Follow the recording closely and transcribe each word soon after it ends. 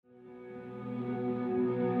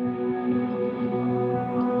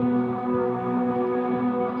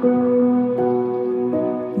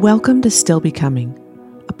Welcome to Still Becoming,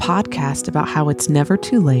 a podcast about how it's never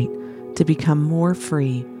too late to become more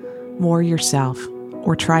free, more yourself,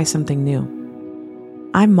 or try something new.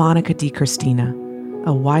 I'm Monica DiCristina,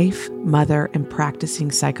 a wife, mother, and practicing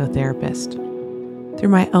psychotherapist. Through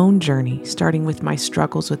my own journey, starting with my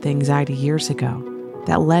struggles with anxiety years ago,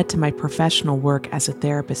 that led to my professional work as a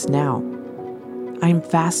therapist now, I am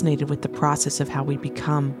fascinated with the process of how we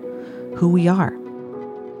become who we are.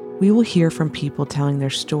 We will hear from people telling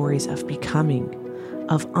their stories of becoming,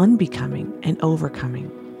 of unbecoming, and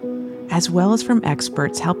overcoming, as well as from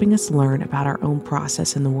experts helping us learn about our own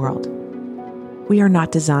process in the world. We are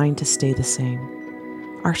not designed to stay the same.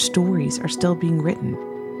 Our stories are still being written.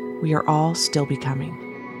 We are all still becoming.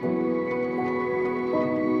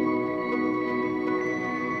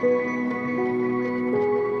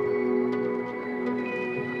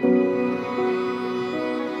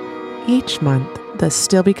 Each month, the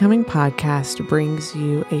Still Becoming podcast brings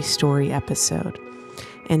you a story episode,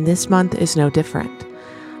 and this month is no different.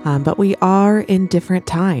 But we are in different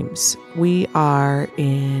times. We are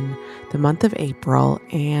in the month of April,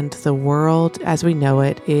 and the world as we know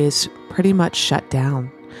it is pretty much shut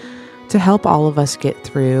down to help all of us get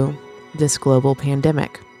through this global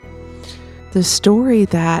pandemic. The story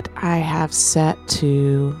that I have set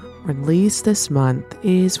to release this month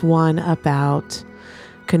is one about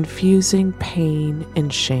confusing pain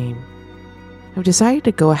and shame. I've decided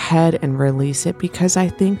to go ahead and release it because I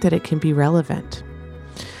think that it can be relevant.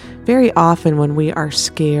 Very often when we are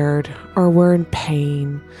scared or we're in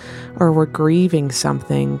pain or we're grieving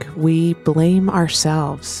something, we blame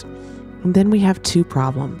ourselves. And then we have two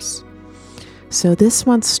problems. So this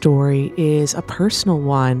month's story is a personal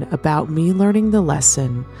one about me learning the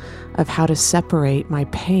lesson of how to separate my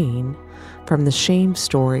pain from the shame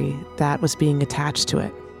story that was being attached to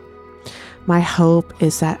it. My hope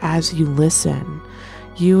is that as you listen,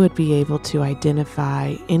 you would be able to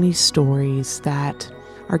identify any stories that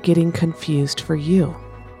are getting confused for you.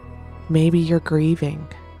 Maybe you're grieving.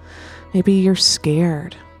 Maybe you're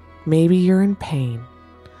scared. Maybe you're in pain.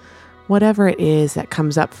 Whatever it is that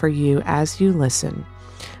comes up for you as you listen,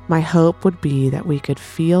 my hope would be that we could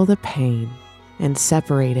feel the pain and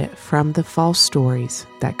separate it from the false stories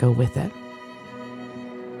that go with it.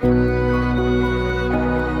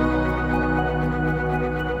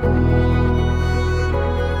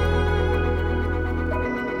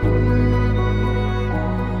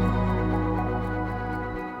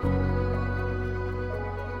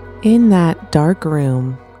 In that dark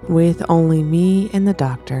room, with only me and the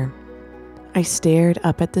doctor, I stared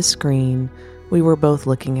up at the screen we were both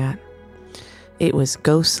looking at. It was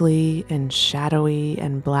ghostly and shadowy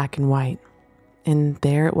and black and white. And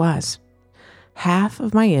there it was. Half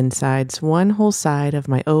of my insides, one whole side of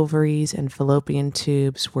my ovaries and fallopian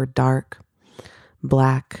tubes were dark,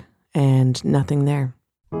 black, and nothing there.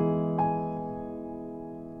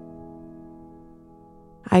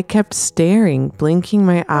 I kept staring, blinking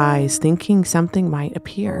my eyes, thinking something might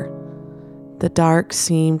appear. The dark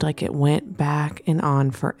seemed like it went back and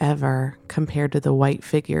on forever compared to the white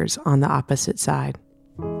figures on the opposite side.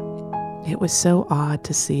 It was so odd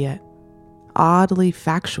to see it, oddly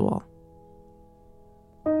factual.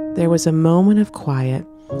 There was a moment of quiet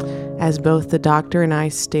as both the doctor and I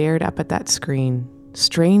stared up at that screen,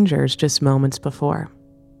 strangers just moments before.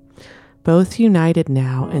 Both united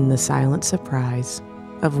now in the silent surprise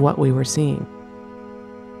of what we were seeing.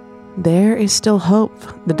 "There is still hope,"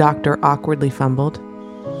 the doctor awkwardly fumbled.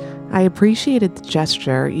 I appreciated the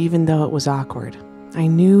gesture even though it was awkward. I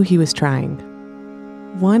knew he was trying.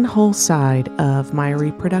 One whole side of my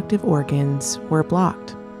reproductive organs were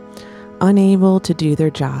blocked, unable to do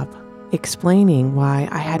their job, explaining why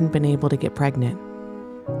I hadn't been able to get pregnant.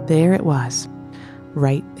 There it was,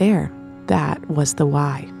 right there. That was the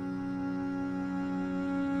why.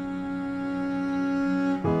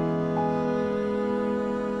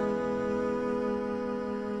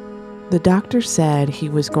 The doctor said he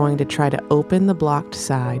was going to try to open the blocked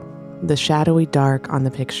side, the shadowy dark on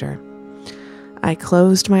the picture. I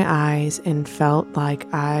closed my eyes and felt like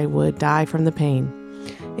I would die from the pain.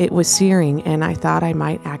 It was searing, and I thought I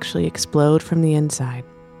might actually explode from the inside.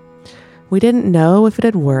 We didn't know if it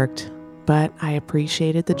had worked, but I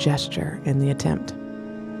appreciated the gesture and the attempt.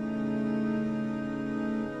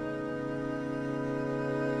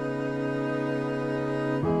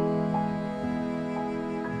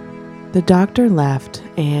 The doctor left,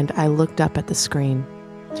 and I looked up at the screen.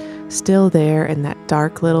 Still there in that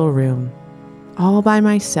dark little room, all by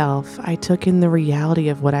myself, I took in the reality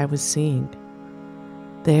of what I was seeing.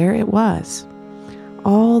 There it was.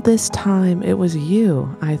 All this time it was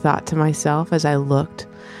you, I thought to myself as I looked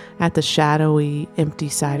at the shadowy, empty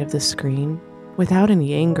side of the screen without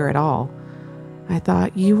any anger at all. I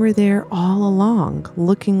thought, you were there all along,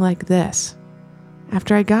 looking like this.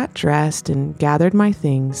 After I got dressed and gathered my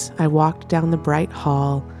things, I walked down the bright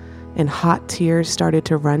hall, and hot tears started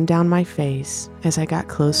to run down my face as I got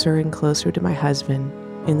closer and closer to my husband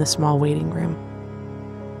in the small waiting room.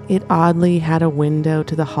 It oddly had a window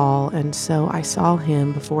to the hall, and so I saw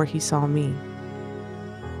him before he saw me.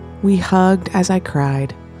 We hugged as I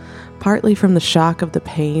cried, partly from the shock of the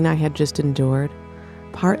pain I had just endured,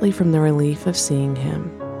 partly from the relief of seeing him,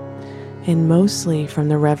 and mostly from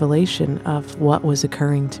the revelation of what was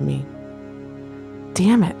occurring to me.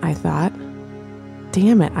 Damn it, I thought.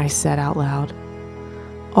 Damn it, I said out loud.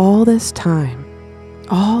 All this time,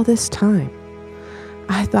 I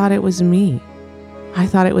thought it was me. I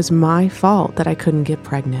thought it was my fault that I couldn't get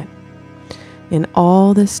pregnant. And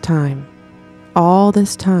all this time,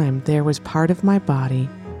 there was part of my body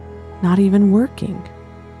not even working.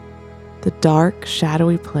 The dark,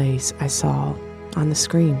 shadowy place I saw on the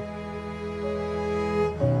screen.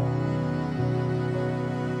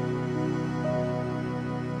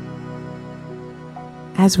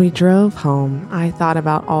 As we drove home, I thought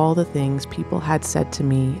about all the things people had said to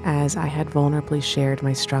me as I had vulnerably shared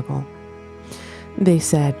my struggle. They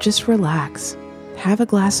said, just relax, have a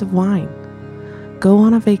glass of wine, go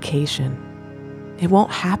on a vacation. It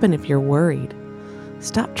won't happen if you're worried.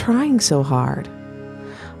 Stop trying so hard.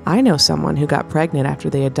 I know someone who got pregnant after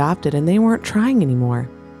they adopted and they weren't trying anymore.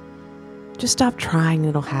 Just stop trying and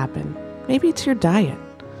it'll happen. Maybe it's your diet.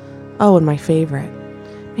 Oh, and my favorite.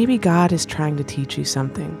 Maybe God is trying to teach you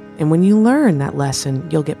something, and when you learn that lesson,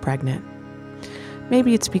 you'll get pregnant.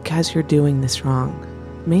 Maybe it's because you're doing this wrong.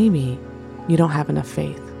 Maybe you don't have enough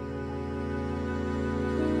faith.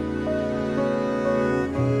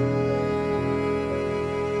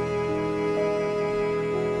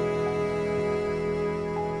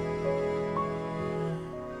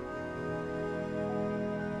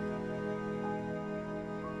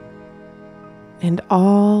 And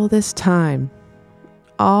all this time,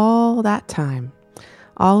 all that time,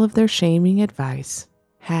 all of their shaming advice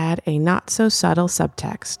had a not so subtle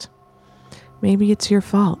subtext. Maybe it's your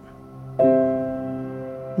fault.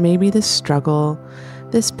 Maybe this struggle,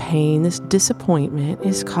 this pain, this disappointment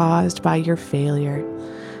is caused by your failure,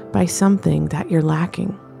 by something that you're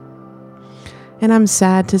lacking. And I'm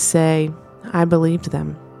sad to say, I believed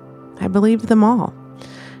them. I believed them all.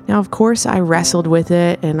 Now, of course, I wrestled with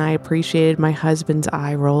it and I appreciated my husband's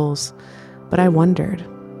eye rolls, but I wondered,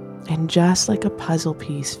 and just like a puzzle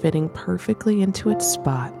piece fitting perfectly into its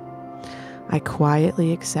spot, I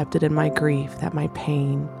quietly accepted in my grief that my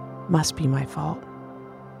pain must be my fault.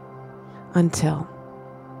 Until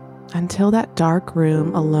that dark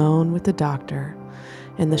room alone with the doctor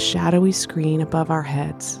and the shadowy screen above our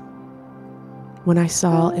heads, when I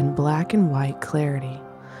saw in black and white clarity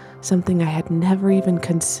something I had never even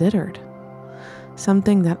considered,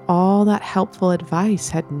 something that all that helpful advice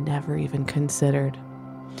had never even considered.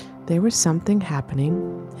 There was something happening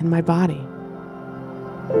in my body.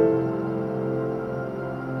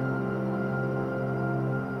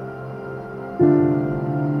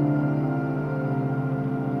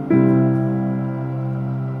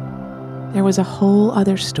 There was a whole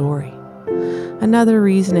other story, another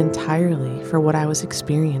reason entirely for what I was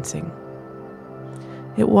experiencing.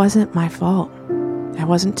 It wasn't my fault. I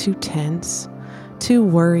wasn't too tense, too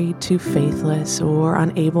worried, too faithless, or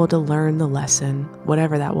unable to learn the lesson,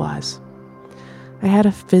 whatever that was. I had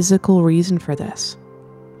a physical reason for this.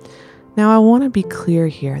 Now, I want to be clear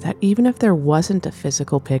here that even if there wasn't a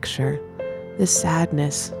physical picture, this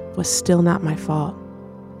sadness was still not my fault,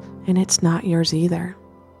 and it's not yours either.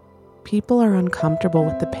 People are uncomfortable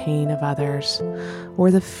with the pain of others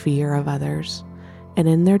or the fear of others, and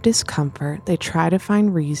in their discomfort, they try to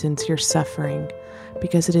find reasons you're suffering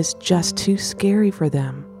because it is just too scary for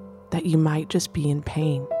them that you might just be in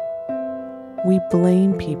pain. We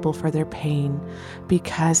blame people for their pain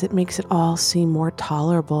because it makes it all seem more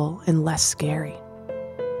tolerable and less scary.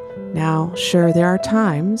 Now, sure, there are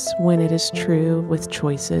times when it is true with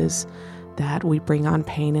choices that we bring on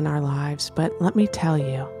pain in our lives, but let me tell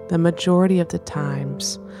you, the majority of the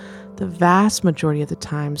times, the vast majority of the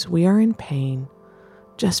times, we are in pain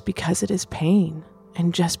just because it is pain,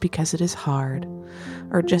 and just because it is hard,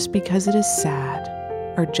 or just because it is sad,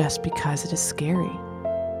 or just because it is scary.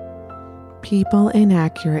 People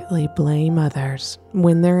inaccurately blame others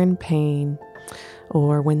when they're in pain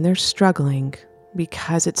or when they're struggling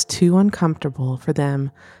because it's too uncomfortable for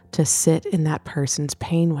them to sit in that person's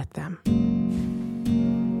pain with them.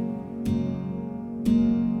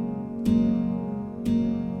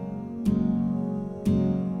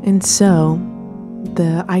 And so,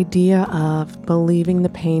 the idea of believing the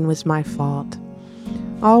pain was my fault,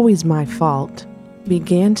 always my fault,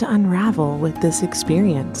 began to unravel with this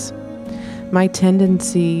experience. My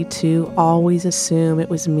tendency to always assume it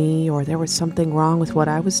was me or there was something wrong with what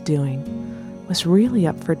I was doing was really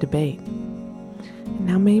up for debate.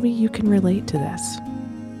 Now maybe you can relate to this.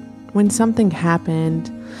 When something happened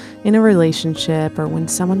in a relationship or when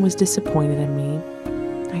someone was disappointed in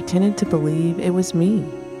me, I tended to believe it was me,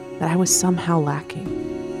 that I was somehow lacking.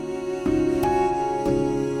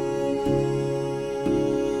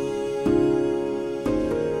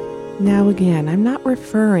 Now again, I'm not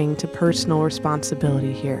referring to personal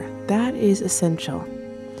responsibility here. That is essential.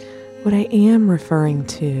 What I am referring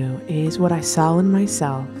to is what I saw in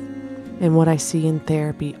myself and what I see in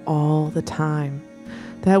therapy all the time.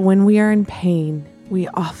 That when we are in pain, we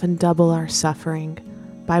often double our suffering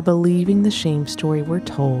by believing the shame story we're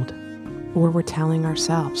told or we're telling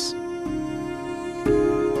ourselves.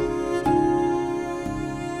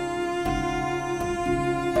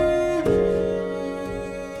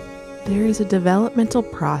 There is a developmental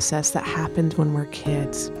process that happens when we're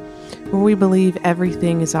kids, where we believe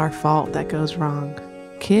everything is our fault that goes wrong.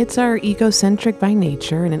 Kids are egocentric by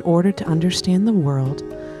nature, and in order to understand the world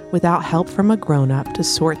without help from a grown-up to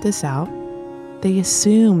sort this out, they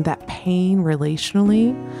assume that pain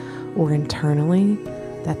relationally or internally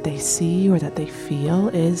that they see or that they feel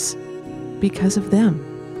is because of them.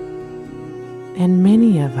 And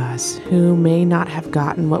many of us who may not have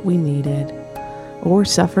gotten what we needed or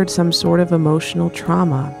suffered some sort of emotional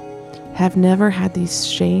trauma have never had these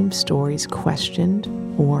shame stories questioned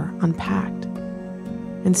or unpacked.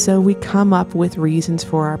 And so we come up with reasons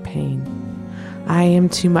for our pain. I am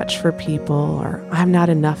too much for people, or I'm not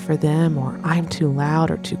enough for them, or I'm too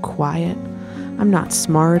loud or too quiet. I'm not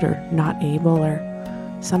smart or not able, or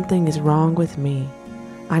something is wrong with me.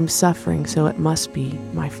 I'm suffering, so it must be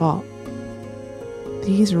my fault.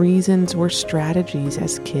 These reasons were strategies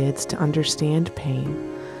as kids to understand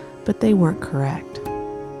pain, but they weren't correct.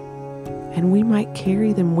 And we might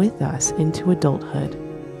carry them with us into adulthood,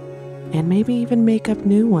 and maybe even make up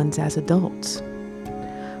new ones as adults.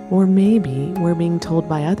 Or maybe we're being told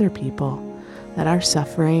by other people that our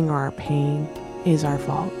suffering or our pain is our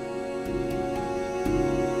fault.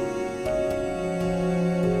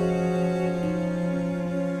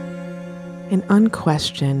 And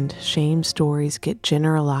unquestioned, shame stories get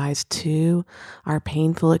generalized to our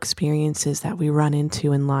painful experiences that we run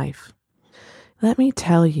into in life. Let me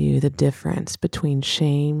tell you the difference between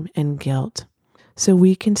shame and guilt, so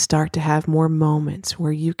we can start to have more moments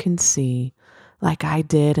where you can see, like I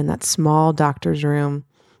did in that small doctor's room,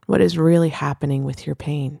 what is really happening with your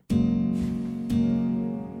pain.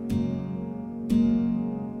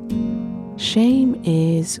 Shame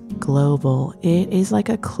is global. It is like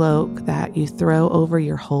a cloak that you throw over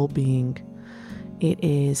your whole being. It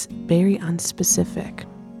is very unspecific.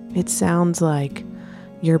 It sounds like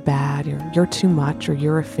you're bad, or you're too much, or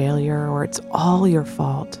you're a failure, or it's all your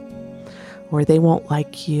fault, or they won't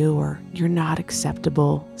like you, or you're not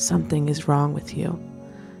acceptable, something is wrong with you.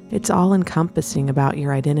 It's all encompassing about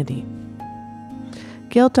your identity.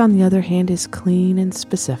 Guilt, on the other hand, is clean and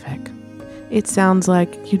specific. It sounds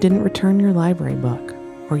like you didn't return your library book,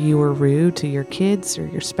 or you were rude to your kids or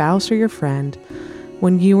your spouse or your friend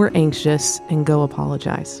when you were anxious, and go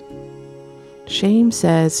apologize. Shame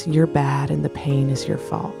says you're bad and the pain is your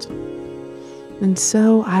fault. And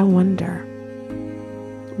so I wonder,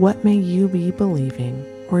 what may you be believing,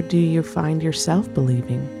 or do you find yourself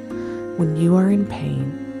believing when you are in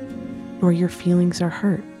pain or your feelings are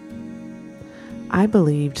hurt? I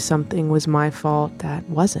believed something was my fault that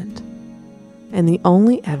wasn't. And the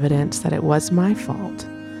only evidence that it was my fault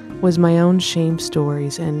was my own shame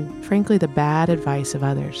stories and, frankly, the bad advice of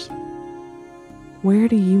others. Where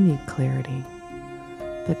do you need clarity?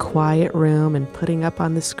 The quiet room and putting up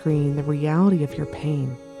on the screen the reality of your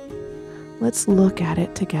pain. Let's look at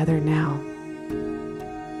it together now.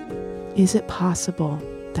 Is it possible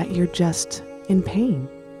that you're just in pain?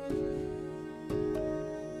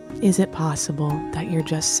 Is it possible that you're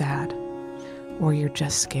just sad, or you're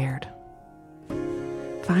just scared?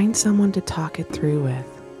 Find someone to talk it through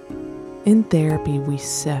with. In therapy, we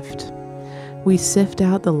sift. We sift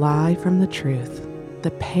out the lie from the truth,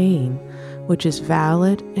 the pain, which is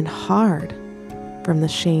valid and hard, from the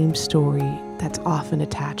shame story that's often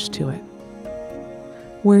attached to it.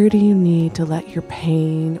 Where do you need to let your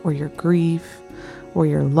pain or your grief or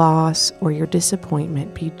your loss or your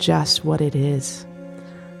disappointment be just what it is?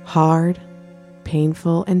 Hard,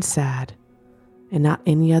 painful, and sad, and not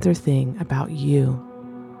any other thing about you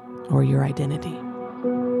or your identity.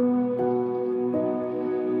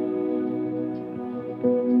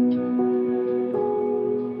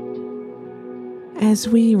 As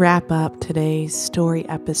we wrap up today's story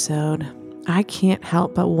episode, I can't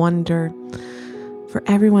help but wonder, for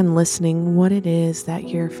everyone listening, what it is that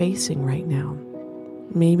you're facing right now.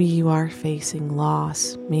 Maybe you are facing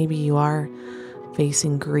loss. Maybe you are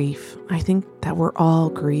facing grief. I think that we're all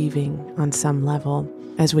grieving on some level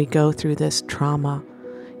as we go through this trauma,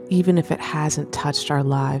 even if it hasn't touched our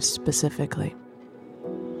lives specifically.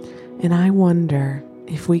 And I wonder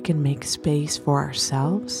if we can make space for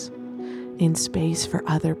ourselves and space for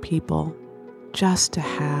other people, just to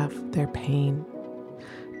have their pain,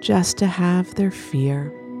 just to have their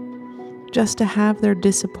fear, just to have their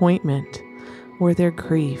disappointment or their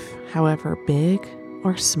grief, however big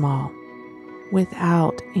or small,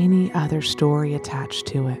 without any other story attached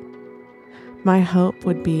to it. My hope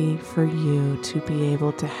would be for you to be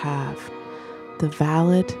able to have the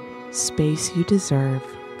valid space you deserve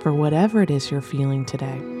for whatever it is you're feeling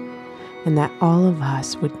today, and that all of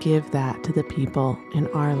us would give that to the people in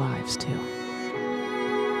our lives too.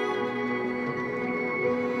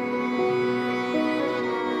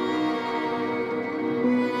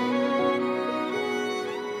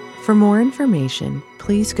 For more information,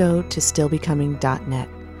 please go to stillbecoming.net.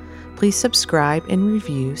 Please subscribe and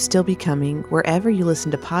review Still Becoming wherever you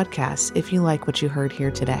listen to podcasts if you like what you heard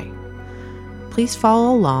here today. Please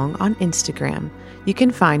follow along on Instagram. You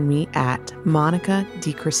can find me at Monica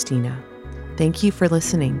DiCristina. Thank you for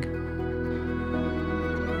listening.